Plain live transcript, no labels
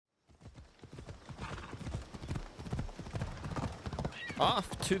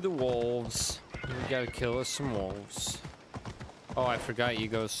Off to the wolves. We gotta kill us some wolves. Oh, I forgot you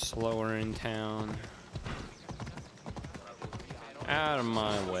go slower in town. Out of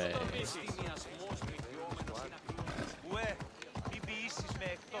my way.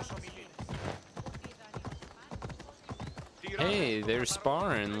 Hey, they're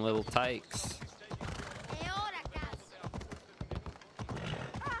sparring, little tykes.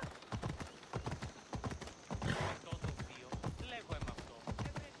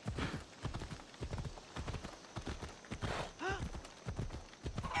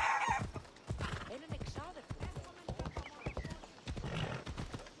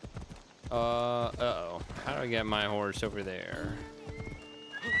 Uh-oh. How do I get my horse over there?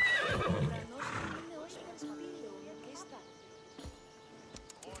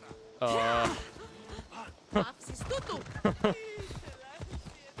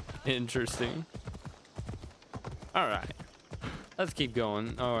 Interesting. All right. Let's keep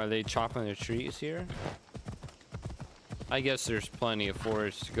going. Oh, are they chopping the trees here? I guess there's plenty of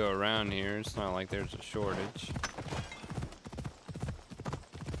forest to go around here. It's not like there's a shortage.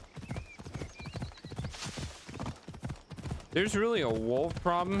 There's really a wolf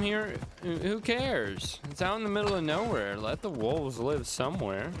problem here? Who cares? It's out in the middle of nowhere. Let the wolves live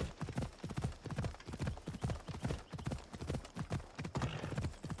somewhere.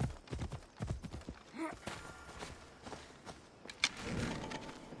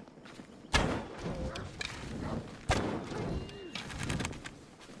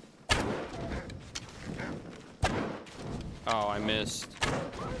 Oh, I missed.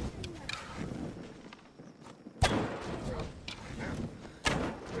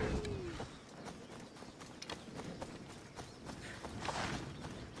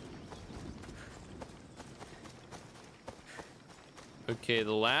 Okay,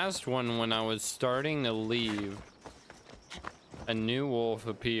 the last one, when I was starting to leave, a new wolf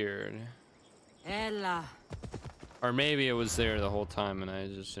appeared. Ella. Or maybe it was there the whole time and I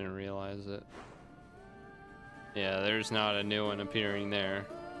just didn't realize it. Yeah, there's not a new one appearing there.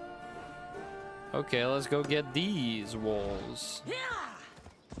 Okay, let's go get these wolves.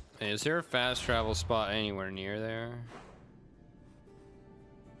 Hey, is there a fast travel spot anywhere near there?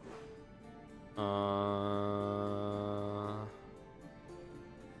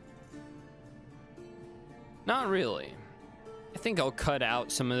 Not really. I think I'll cut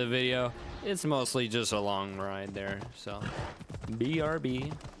out some of the video. It's mostly just a long ride there, so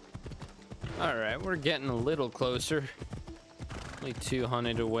BRB. All right, we're getting a little closer. Only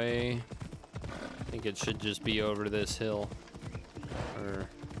 200 away. I think it should just be over this hill or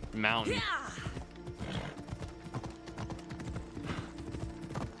mountain.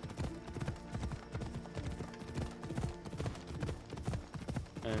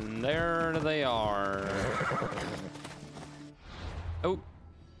 And there they are. Oh.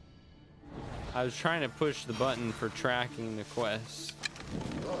 I was trying to push the button for tracking the quest.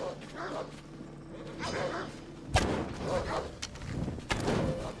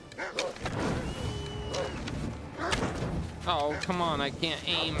 Oh, come on, I can't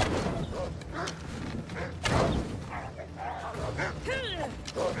aim.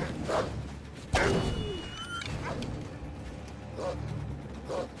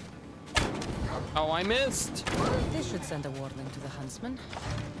 Oh, I missed. This should send a warning to the huntsman.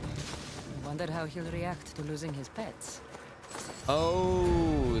 I wonder how he'll react to losing his pets.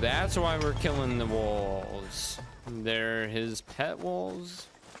 Oh, that's why we're killing the wolves. They're his pet wolves?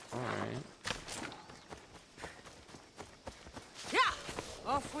 Alright. Yeah!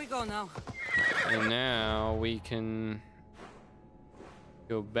 Off we go now. And now we can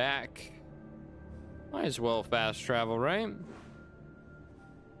go back. Might as well fast travel, right?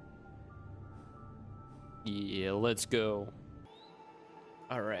 Yeah, let's go.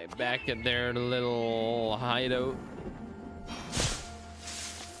 All right, back at their little hideout.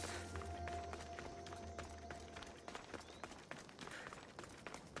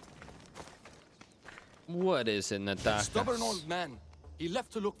 What is in the dark? Stubborn old man. He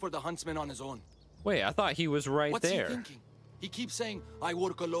left to look for the huntsman on his own. Wait, I thought he was right What's there. He thinking? He keeps saying, I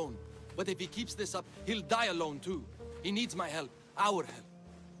work alone. But if he keeps this up, he'll die alone too. He needs my help, our help.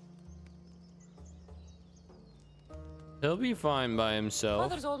 He'll be fine by himself.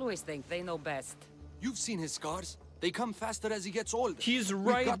 Fathers always think they know best. You've seen his scars. They come faster as he gets older. He's We've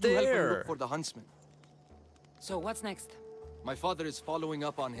right got to help him there. look for the huntsman. So what's next? My father is following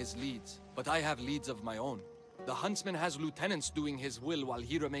up on his leads, but I have leads of my own. The huntsman has lieutenants doing his will while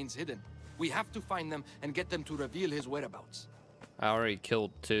he remains hidden. We have to find them and get them to reveal his whereabouts. I already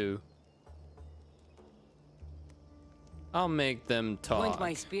killed 2. I'll make them talk. Point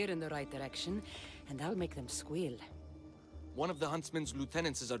my spear in the right direction, and I'll make them squeal. One of the huntsman's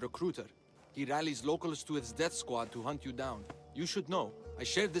lieutenants is a recruiter. He rallies locals to his death squad to hunt you down. You should know, I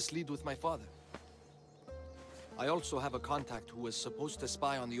shared this lead with my father. I also have a contact who was supposed to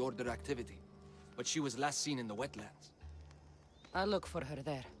spy on the Order activity, but she was last seen in the wetlands. I'll look for her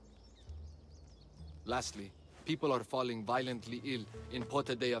there. Lastly, people are falling violently ill in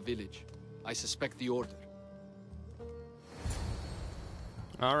Potadea village. I suspect the Order.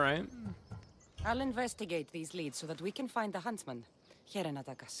 All right. I'll investigate these leads so that we can find the huntsman. Here in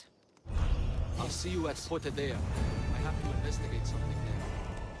Atakas. I'll see you at Potadea. I have to investigate something there.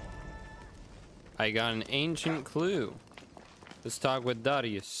 I got an ancient clue. Let's talk with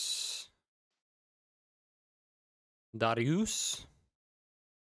Darius. Darius?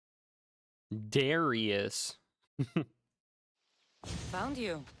 Darius. Found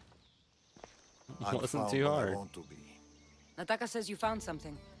you. Wasn't too hard. I want to be. Nataka says you found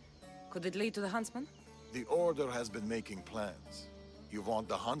something. Could it lead to the huntsman? The Order has been making plans. You want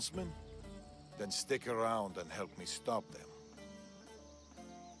the huntsman? Then stick around and help me stop them.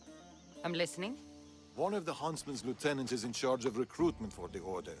 I'm listening. One of the huntsman's lieutenants is in charge of recruitment for the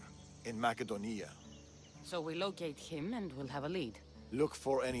Order in Macedonia. So we locate him and we'll have a lead. Look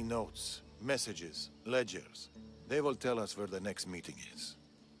for any notes, messages, ledgers. They will tell us where the next meeting is.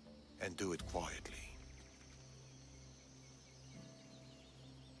 And do it quietly.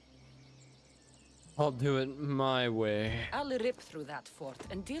 I'll do it my way. I'll rip through that fort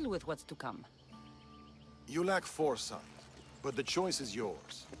and deal with what's to come. You lack foresight, but the choice is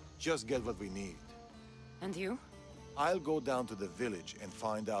yours. Just get what we need. And you? I'll go down to the village and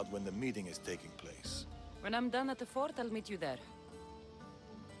find out when the meeting is taking place. When I'm done at the fort, I'll meet you there.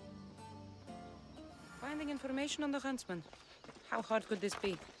 Finding information on the huntsman. How hard could this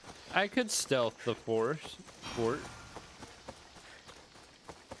be? I could stealth the fort.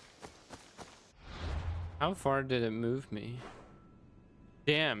 How far did it move me?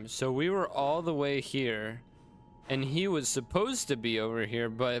 Damn, so we were all the way here, and he was supposed to be over here,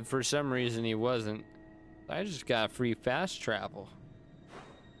 but for some reason he wasn't. I just got free fast travel.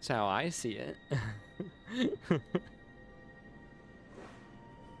 That's how I see it.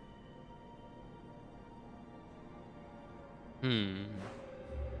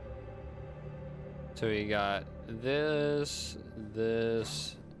 So we got this,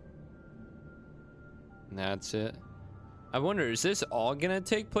 and that's it. I wonder, is this all gonna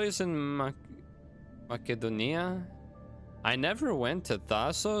take place in Macedonia? I never went to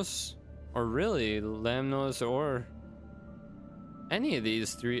Thassos, or really Lemnos, or any of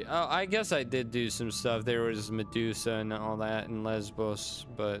these three. Oh, I guess I did do some stuff. There was Medusa and all that in Lesbos,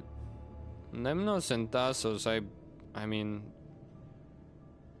 but Lemnos and Thassos, I mean,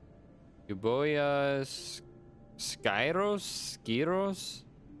 Euboea, Skyros?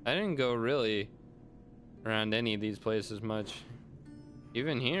 I didn't go really around any of these places much.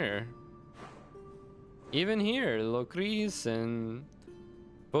 Even here, Locris and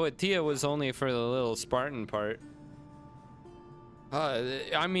Boeotia was only for the little Spartan part.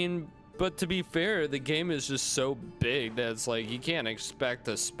 I mean, but to be fair, the game is just so big that it's like you can't expect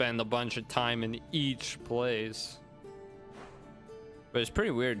to spend a bunch of time in each place. But it's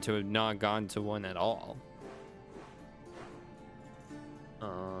pretty weird to have not gone to one at all.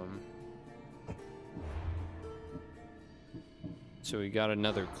 So we got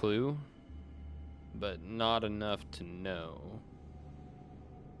another clue, but not enough to know.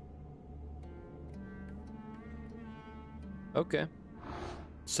 Okay.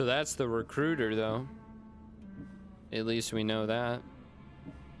 So that's the recruiter, though. At least we know that.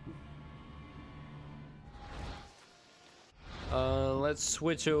 Let's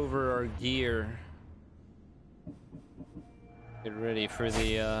switch over our gear. Get ready for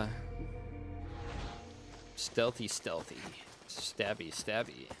the, stealthy. Stabby.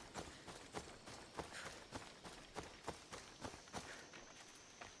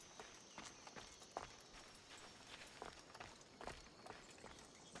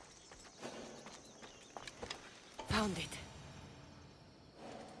 Found it.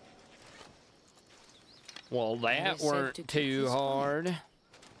 Well, that weren't too hard.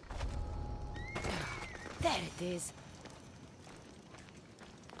 There it is.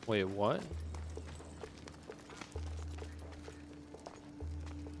 Wait, what?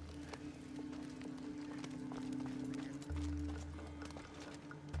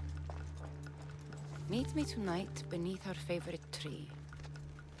 Meet me tonight beneath our favorite tree.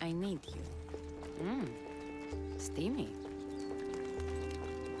 I need you. Steamy.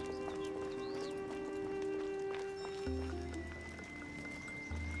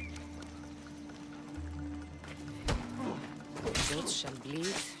 Goats shall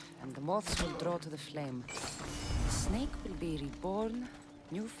bleed, and the moths will draw to the flame. The snake will be reborn.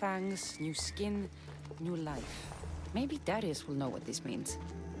 New fangs, new skin, new life. Maybe Darius will know what this means.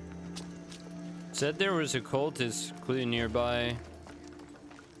 Said there was a cultist clue nearby.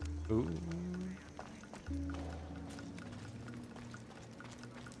 Ooh.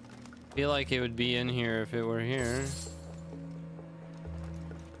 Feel like it would be in here if it were here.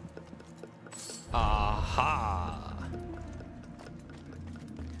 Aha!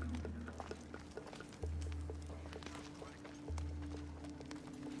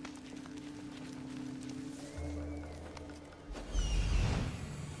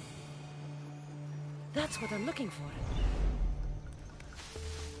 That's what I'm looking for.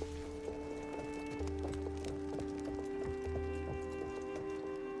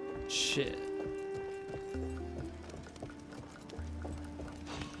 Shit.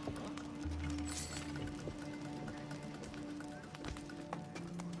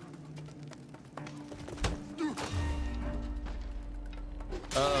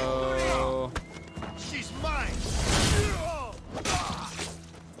 Uh-oh. She's mine.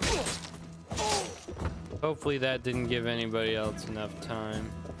 Hopefully that didn't give anybody else enough time.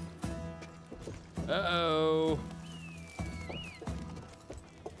 Uh-oh.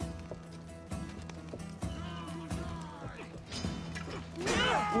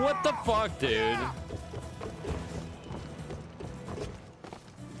 What the fuck, dude?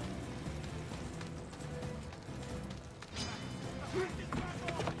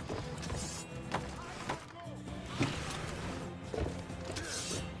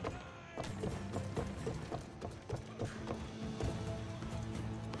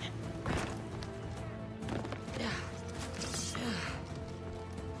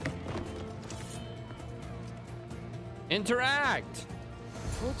 Interact!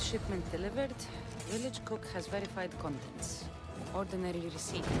 Food shipment delivered. Village cook has verified contents. Ordinary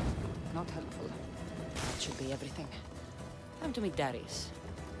receipt. Not helpful. That should be everything. Time to meet Darius.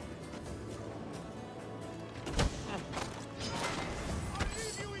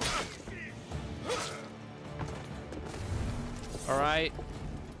 All right,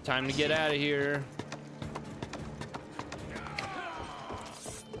 time to get out of here.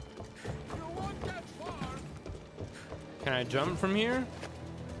 Can I jump from here?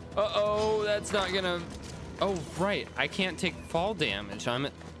 Uh-oh, that's not gonna... Oh, right, I can't take fall damage. I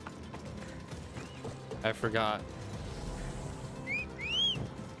forgot.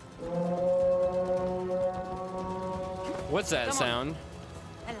 What's that sound?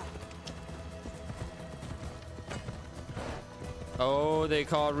 Oh, they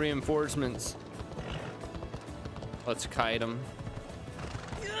called reinforcements. Let's kite them.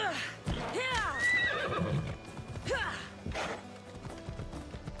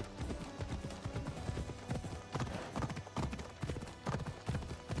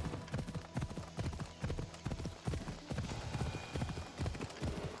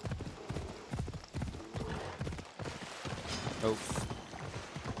 Oh.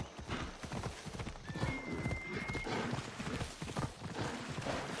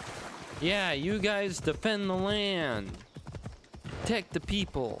 Yeah, you guys defend the land. Protect the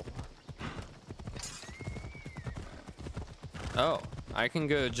people. Oh, I can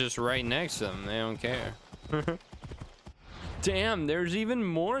go just right next to them. They don't care. Damn, there's even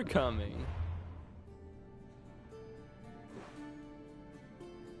more coming.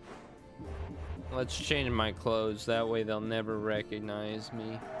 Let's change my clothes. That way they'll never recognize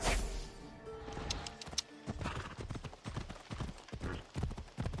me.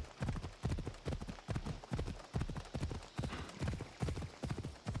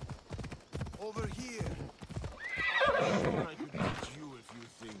 Over here. I'm sure I could teach you a few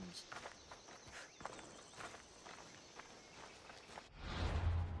things.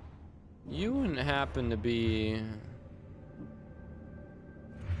 You wouldn't happen to be...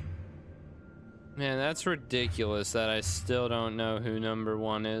 Man, that's ridiculous that I still don't know who number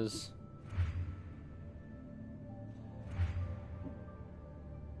 1 is.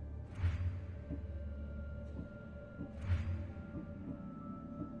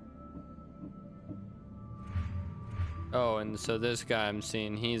 Oh, and so this guy I'm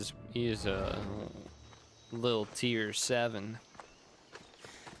seeing, he's a little tier 7.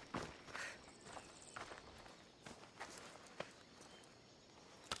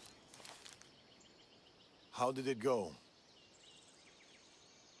 How did it go?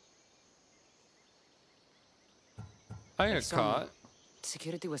 I got caught.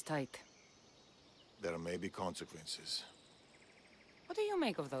 Security was tight. There may be consequences. What do you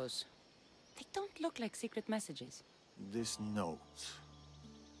make of those? They don't look like secret messages. This note.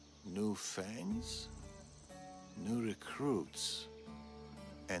 New fangs, new recruits,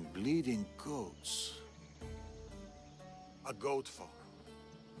 and bleeding goats. A goat farm.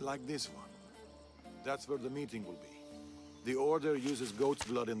 Like this one. That's where the meeting will be. The Order uses goat's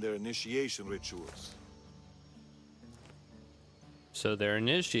blood in their initiation rituals. So they're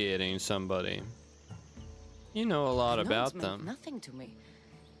initiating somebody. You know a lot about meant them. Nothing to me.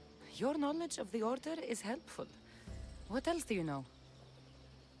 Your knowledge of the Order is helpful. What else do you know?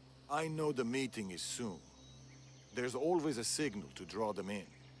 I know the meeting is soon. There's always a signal to draw them in.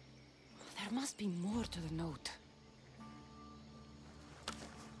 There must be more to the note.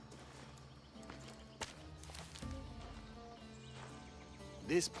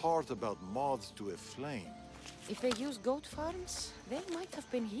 This part about moths to a flame. If they use goat farms, they might have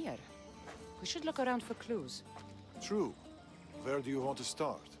been here. We should look around for clues. True. Where do you want to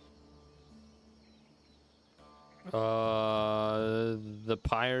start? The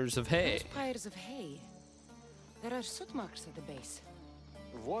pyres of hay. Those pyres of hay. There are soot marks at the base.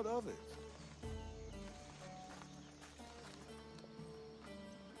 What of it?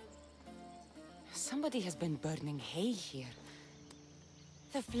 Somebody has been burning hay here.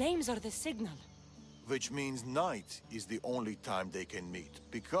 The flames are the signal. Which means night is the only time they can meet,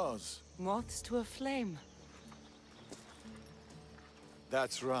 because... Moths to a flame.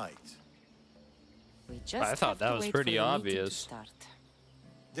 That's right. We just I thought have that to was wait pretty for the meeting to obvious. start.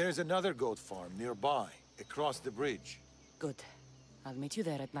 There's another goat farm nearby, across the bridge. Good. I'll meet you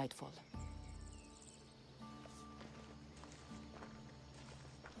there at nightfall.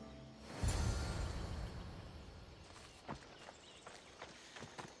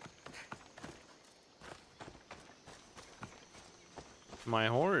 My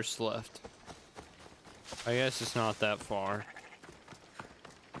horse left. I guess it's not that far.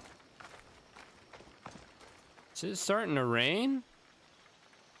 Is it starting to rain?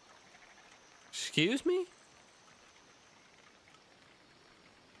 Excuse me?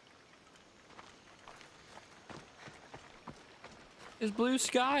 There's blue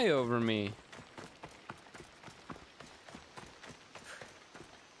sky over me.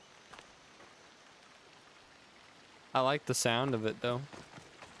 I like the sound of it though.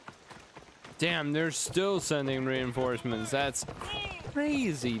 Damn, they're still sending reinforcements. That's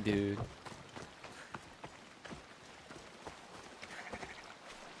crazy, dude.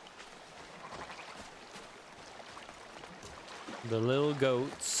 The little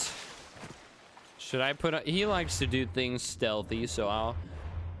goats. Should I put on, he likes to do things stealthy, so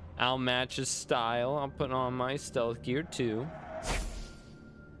I'll match his style. I'll put on my stealth gear too.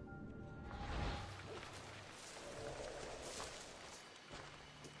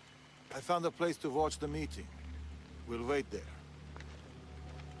 I found a place to watch the meeting. We'll wait there.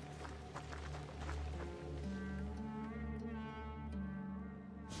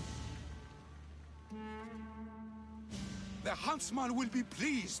 The huntsman will be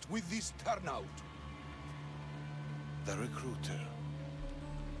pleased with this turnout. The recruiter.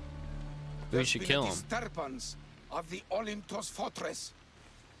 We should kill him. Disturbance of the Olympos fortress.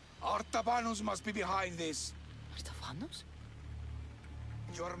 Artabanus must be behind this. Artabanus?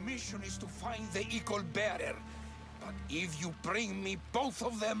 Your mission is to find the equal bearer. But if you bring me both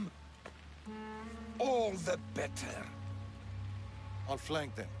of them, all the better. I'll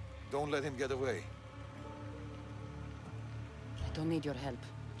flank them. Don't let him get away. I don't need your help.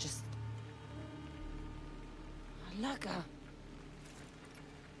 Just... Alaga.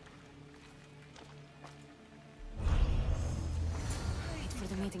 Wait for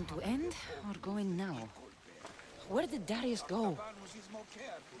the meeting to end, or go in now? Where did Darius go? Artabanus is more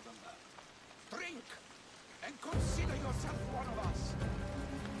careful than that. Drink, and consider yourself one of us.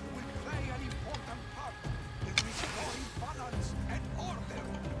 You will play an important part in restoring balance and order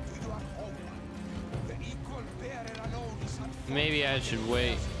to your homeland. The equal bearer alone is unfortunate. Maybe I should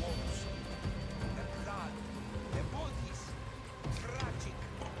wait. The blood, the bodies, tragic,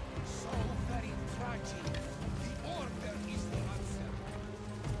 so very tragic. The order is the answer.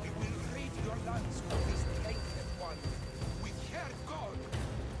 We will rid your lands of this tainted one. With her gone,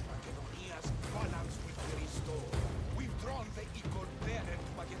 Macedonia's balance will be restored. We've drawn the equal bearer to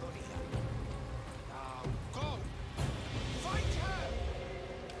Macedonia. Now go, fight her!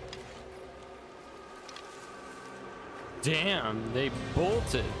 Damn, they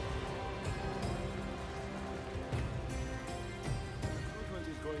bolted. Recruitment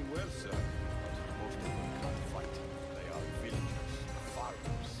is going well, sir. But most of them can't fight. They are villagers,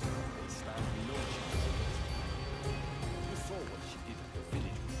 farmers. They stand no chance against them. You saw what she did at the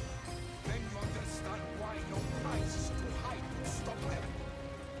village. Then you understand why no price is too high to stop them.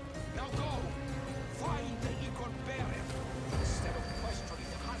 Now go, find the equal bearer, instead of questioning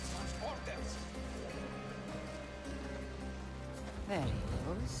the huntsman's orders. There he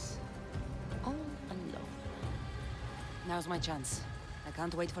goes. Now's my chance. I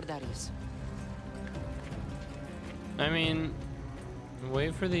can't wait for Darius. I mean,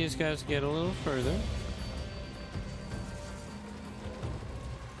 wait for these guys to get a little further.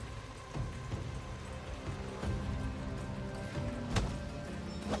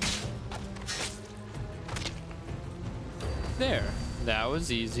 There, that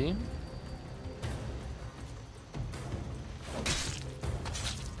was easy.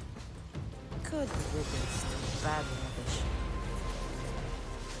 Good riddance to bad rubbish.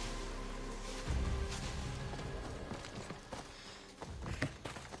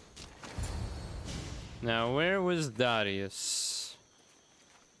 Now, where was Darius?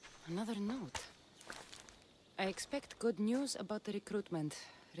 Another note. I expect good news about the recruitment.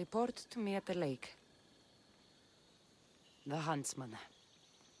 Report to me at the lake. The huntsman.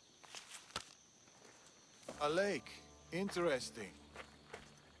 A lake. Interesting.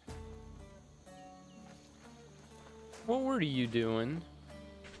 What were you doing?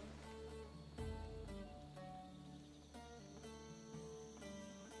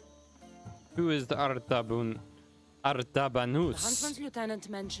 Who is the Artabanus? The huntsman's lieutenant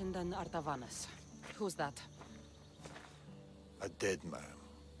mentioned an Artavanus. Who's that? A dead man.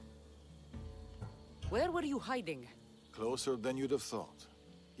 Where were you hiding? Closer than you'd have thought.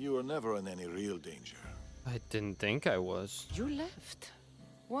 You were never in any real danger. I didn't think I was. You left.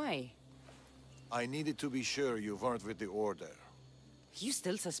 Why? I needed to be sure you weren't with the Order. You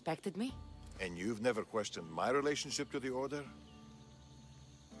still suspected me? And you've never questioned my relationship to the Order?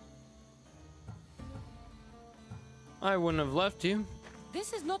 I wouldn't have left you.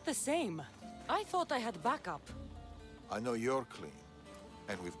 This is not the same. I thought I had backup. I know you're clean,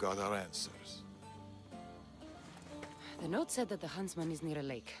 and we've got our answers. The note said that the huntsman is near a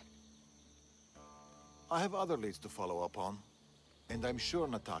lake. I have other leads to follow up on, and I'm sure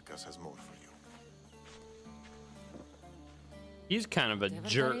Natakas has more for you. He's kind of a Whatever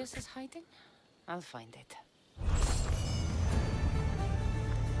jerk. Darius is hiding, I'll find it.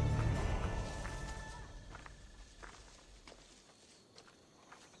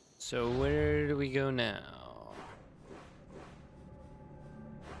 So where do we go now?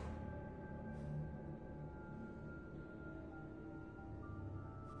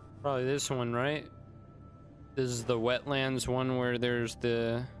 Probably this one, right? This is the wetlands one where there's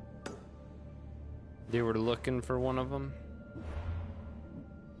the... They were looking for one of them.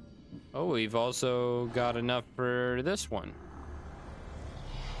 Oh, we've also got enough for this one.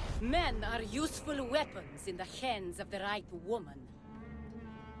 Men are useful weapons in the hands of the right woman.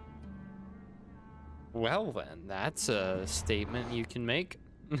 Well then, that's a statement you can make.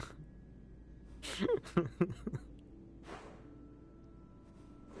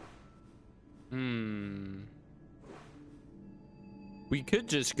 We could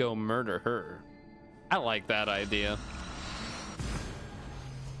just go murder her. I like that idea.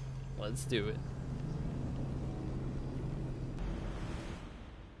 Let's do it.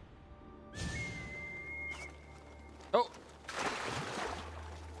 Oh!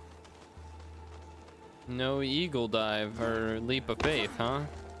 No eagle dive or leap of faith, huh?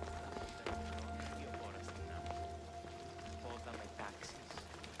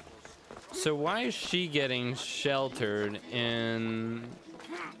 So why is she getting sheltered in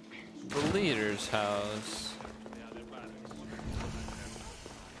the leader's house?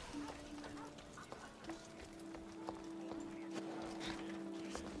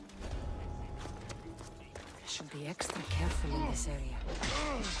 I should be extra careful in this area.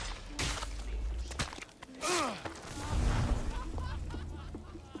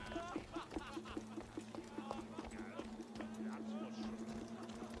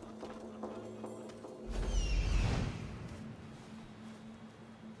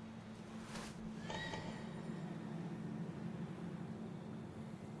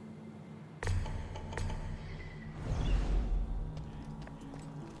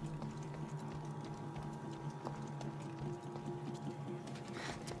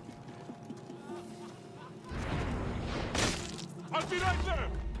 I'll be right there!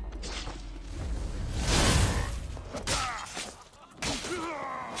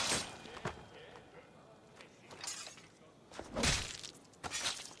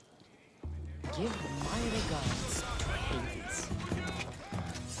 Give my regards to Hades.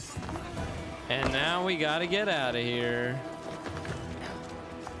 And now we gotta get out of here.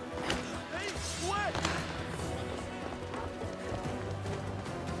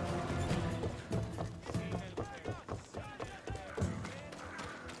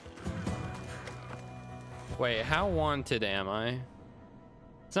 Wait, how wanted am I?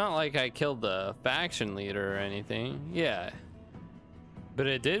 It's not like I killed the faction leader or anything. Yeah. But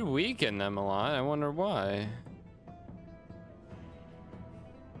it did weaken them a lot. I wonder why.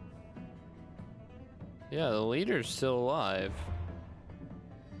 Yeah, the leader's still alive.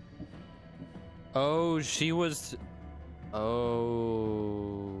 Oh, she was...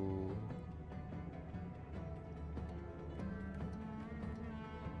 Oh...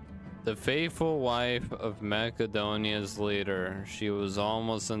 The faithful wife of Macedonia's leader. She was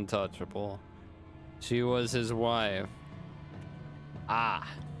almost untouchable. She was his wife.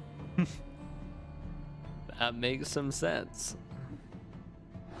 Ah. That makes some sense.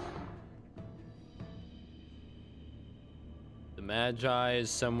 The Magi is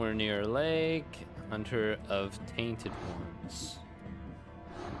somewhere near a lake. Hunter of tainted ones.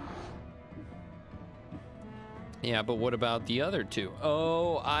 Yeah, but what about the other two?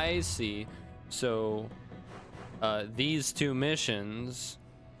 Oh, I see. So, these two missions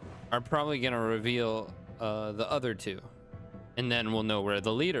are probably going to reveal the other two. And then we'll know where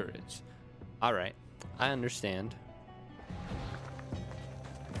the leader is. All right, I understand.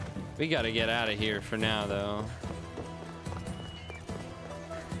 We got to get out of here for now, though.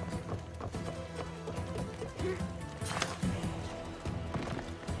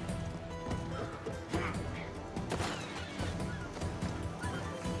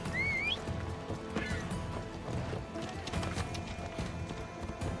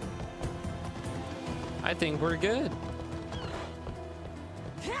 I think we're good.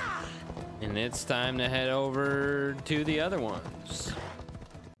 And it's time to head over to the other ones.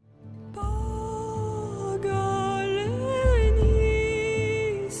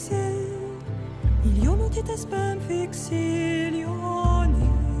 Il y a mon petit espace fixé.